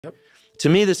Yep. To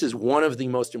me, this is one of the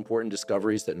most important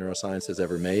discoveries that neuroscience has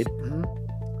ever made,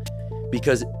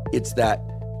 because it's that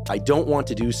I don't want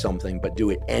to do something, but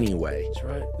do it anyway. That's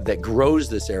right. That grows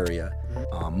this area.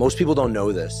 Most people don't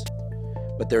know this,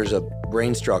 but there's a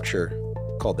brain structure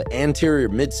called the anterior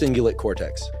mid-cingulate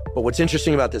cortex. But what's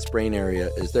interesting about this brain area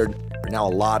is there are now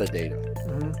a lot of data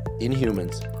in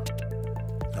humans,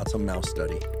 not some mouse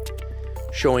study,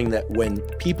 showing that when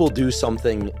people do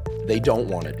something they don't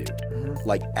want to do,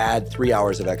 like add 3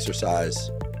 hours of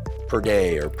exercise per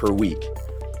day or per week,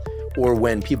 or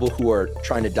when people who are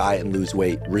trying to diet and lose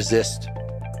weight resist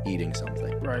eating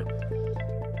something. Right.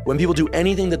 When people do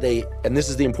anything that they, and this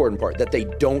is the important part, that they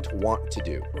don't want to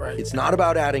do. Right. It's not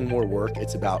about adding more work,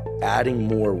 it's about adding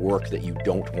more work that you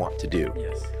don't want to do.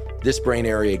 Yes. This brain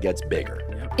area gets bigger.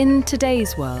 In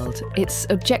today's world, it's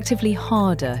objectively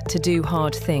harder to do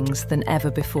hard things than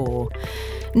ever before.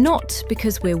 Not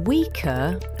because we're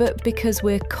weaker, but because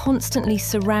we're constantly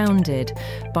surrounded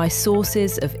by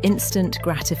sources of instant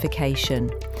gratification.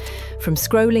 From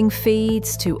scrolling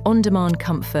feeds to on-demand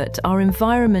comfort, our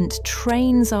environment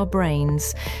trains our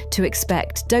brains to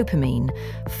expect dopamine,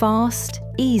 fast,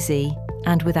 easy,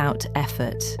 and without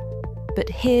effort. But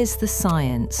here's the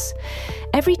science.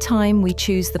 Every time we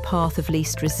choose the path of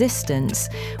least resistance,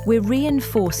 we're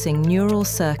reinforcing neural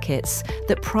circuits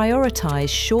that prioritize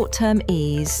short-term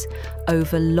ease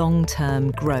over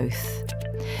long-term growth.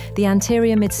 The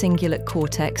anterior mid-cingulate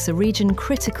cortex, a region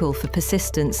critical for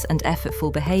persistence and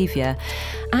effortful behavior,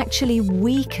 actually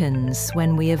weakens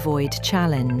when we avoid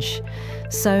challenge.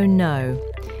 So no,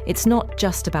 it's not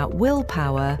just about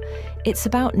willpower, it's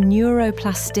about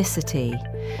neuroplasticity.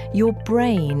 Your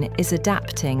brain is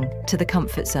adapting to the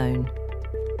comfort zone.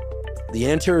 The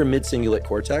anterior mid-cingulate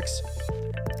cortex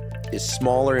is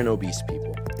smaller in obese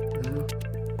people.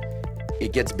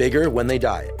 It gets bigger when they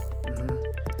diet.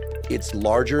 It's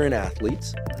larger in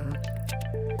athletes.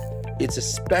 It's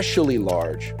especially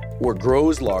large or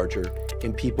grows larger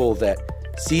in people that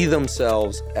see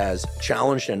themselves as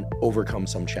challenged and overcome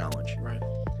some challenge. Right.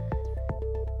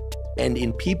 And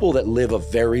in people that live a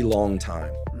very long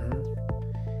time,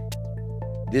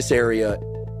 this area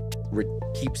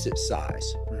keeps its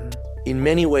size. In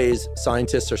many ways,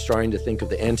 scientists are starting to think of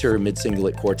the anterior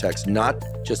mid-cingulate cortex not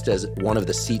just as one of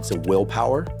the seats of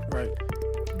willpower, Right.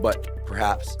 but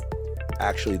perhaps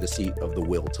actually the seat of the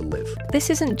will to live. This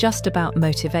isn't just about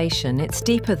motivation, it's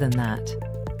deeper than that.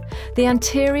 The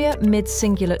anterior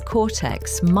mid-cingulate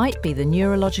cortex might be the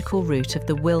neurological root of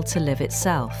the will to live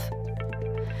itself.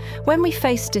 When we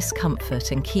face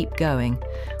discomfort and keep going,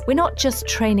 we're not just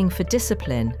training for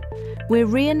discipline, we're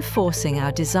reinforcing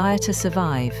our desire to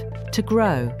survive, to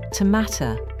grow, to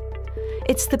matter.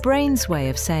 It's the brain's way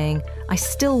of saying, I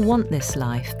still want this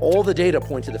life. All the data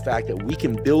point to the fact that we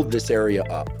can build this area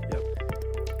up,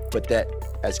 but that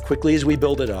as quickly as we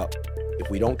build it up, if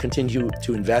we don't continue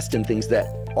to invest in things that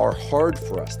are hard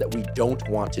for us, that we don't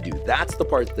want to do, that's the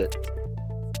part that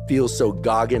feels so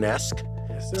Goggin-esque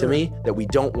to me, that we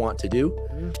don't want to do.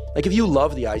 Like if you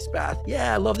love the ice bath,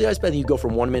 yeah, I love the ice bath, and you go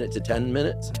from 1 minute to 10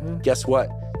 minutes, guess what?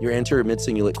 Your anterior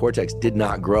mid-cingulate cortex did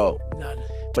not grow. None.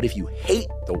 But if you hate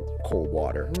the cold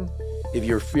water, if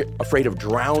you're afraid of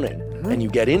drowning and you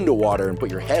get into water and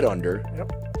put your head under,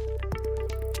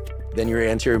 then your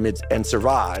anterior mid and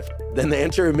survive, then the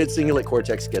anterior mid-cingulate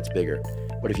cortex gets bigger.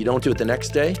 But if you don't do it the next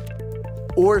day,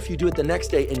 or if you do it the next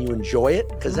day and you enjoy it,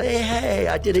 because hey,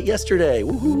 I did it yesterday,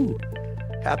 woohoo,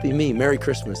 happy me, Merry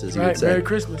Christmas, as you would say. Merry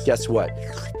Christmas. Guess what?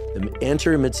 The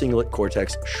anterior mid-cingulate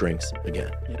cortex shrinks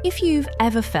again. If you've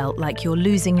ever felt like you're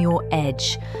losing your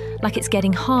edge, like it's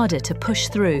getting harder to push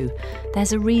through,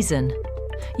 there's a reason.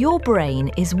 Your brain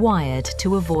is wired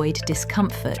to avoid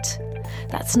discomfort.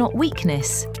 That's not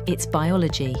weakness, it's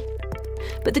biology.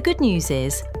 But the good news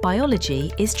is,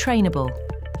 biology is trainable.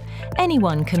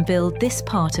 Anyone can build this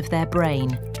part of their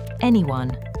brain.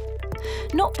 Anyone.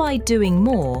 Not by doing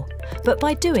more, but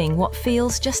by doing what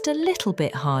feels just a little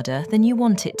bit harder than you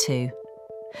want it to.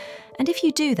 And if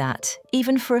you do that,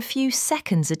 even for a few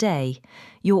seconds a day,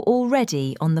 you're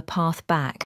already on the path back.